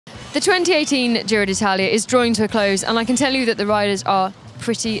The 2018 Giro d'Italia is drawing to a close, and I can tell you that the riders are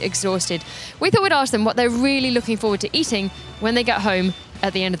pretty exhausted. We thought we'd ask them what they're really looking forward to eating when they get home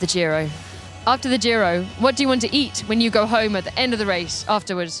at the end of the Giro. After the Giro, what do you want to eat when you go home at the end of the race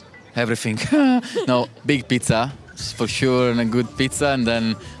afterwards? Everything. No, big pizza, for sure, and a good pizza. And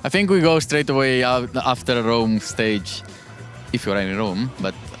then I think we go straight away out after Rome stage, if you're in Rome,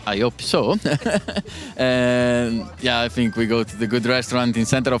 but I hope so. And yeah, I think we go to the good restaurant in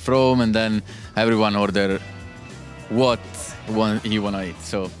center of Rome, and then everyone order what he wanna eat.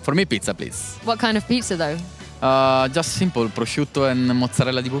 So for me, pizza, please. What kind of pizza, though? Just simple, prosciutto and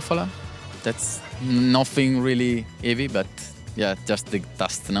mozzarella di bufala. That's nothing really heavy, but yeah, just the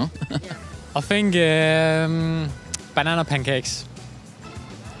dust, no? Yeah. I think banana pancakes.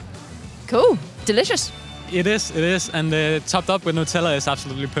 Cool, delicious. It is, and topped up with Nutella is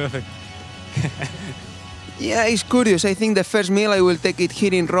absolutely perfect. Yeah, it's curious. I think the first meal I will take it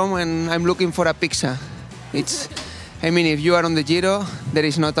here in Rome, and I'm looking for a pizza. I mean, if you are on the Giro, there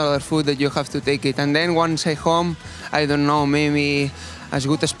is not other food that you have to take it. And then once I home, I don't know, maybe as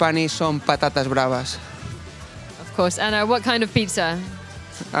good as Spanish, some patatas bravas. Of course, and what kind of pizza?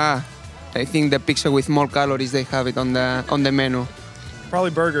 I think the pizza with more calories, they have it on the menu.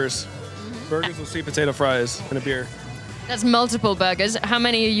 Probably burgers. Burgers with sweet potato fries and a beer. That's multiple burgers. How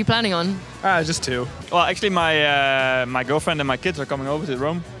many are you planning on? Just 2. Well, actually, my girlfriend and my kids are coming over to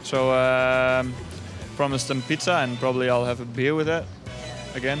Rome, so promised them pizza, and probably I'll have a beer with that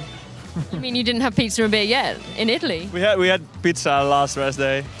again. You mean you didn't have pizza and beer yet in Italy? We had pizza last rest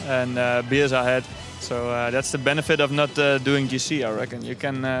day, and beers I had. So that's the benefit of not doing GC, I reckon. You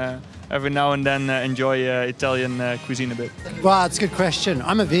can every now and then enjoy Italian cuisine a bit. Well, it's a good question.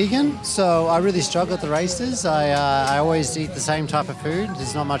 I'm a vegan, so I really struggle at the races. I always eat the same type of food.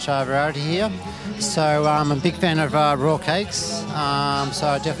 There's not much variety here. So I'm a big fan of raw cakes. So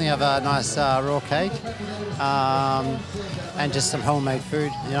I definitely have a nice raw cake. And just some homemade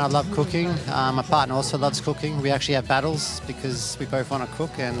food. You know, I love cooking. My partner also loves cooking. We actually have battles because we both want to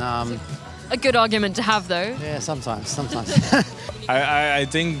cook, and a good argument to have, though. yeah, sometimes. I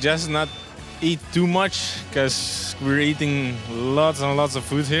think just not eat too much, because we're eating lots and lots of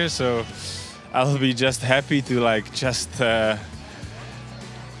food here, so I'll be just happy to just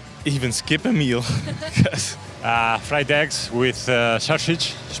even skip a meal. Fried eggs with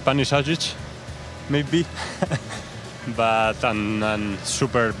sausage, Spanish sausage, maybe, but and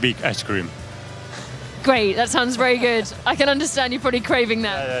super big ice cream. Great, that sounds very good. I can understand you're probably craving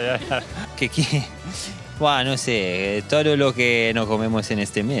that. Yeah. Bueno, no sé, todo lo que no comemos en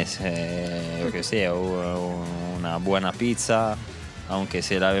este mes, yo que sé, una buena pizza, aunque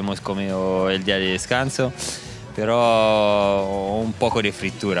se la hemos comido el día de descanso, pero un poco de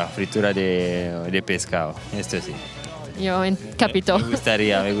fritura de pescado, esto sí. Yo en Capito. Me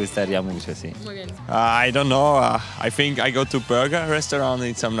gustaría mucho, sí. Muy bien. I don't know, I think I go to burger restaurant,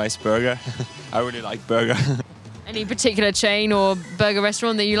 eat some nice burger. I really like burger. Any particular chain or burger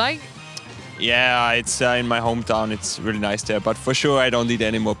restaurant that you like? Yeah, it's in my hometown, it's really nice there, but for sure I don't eat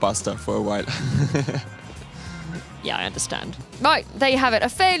any more pasta for a while. Yeah, I understand. Right, there you have it. A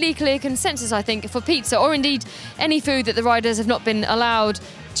fairly clear consensus, I think, for pizza, or indeed any food that the riders have not been allowed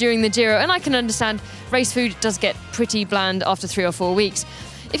during the Giro. And I can understand race food does get pretty bland after 3 or 4 weeks.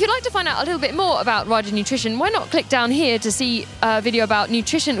 If you'd like to find out a little bit more about rider nutrition, why not click down here to see a video about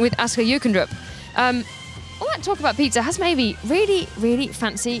nutrition with Asker Jukendrup. All that talk about pizza has made me really, really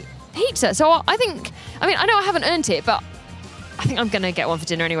fancy pizza. So I know I haven't earned it, but I think I'm going to get one for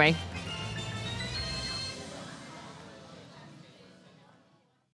dinner anyway.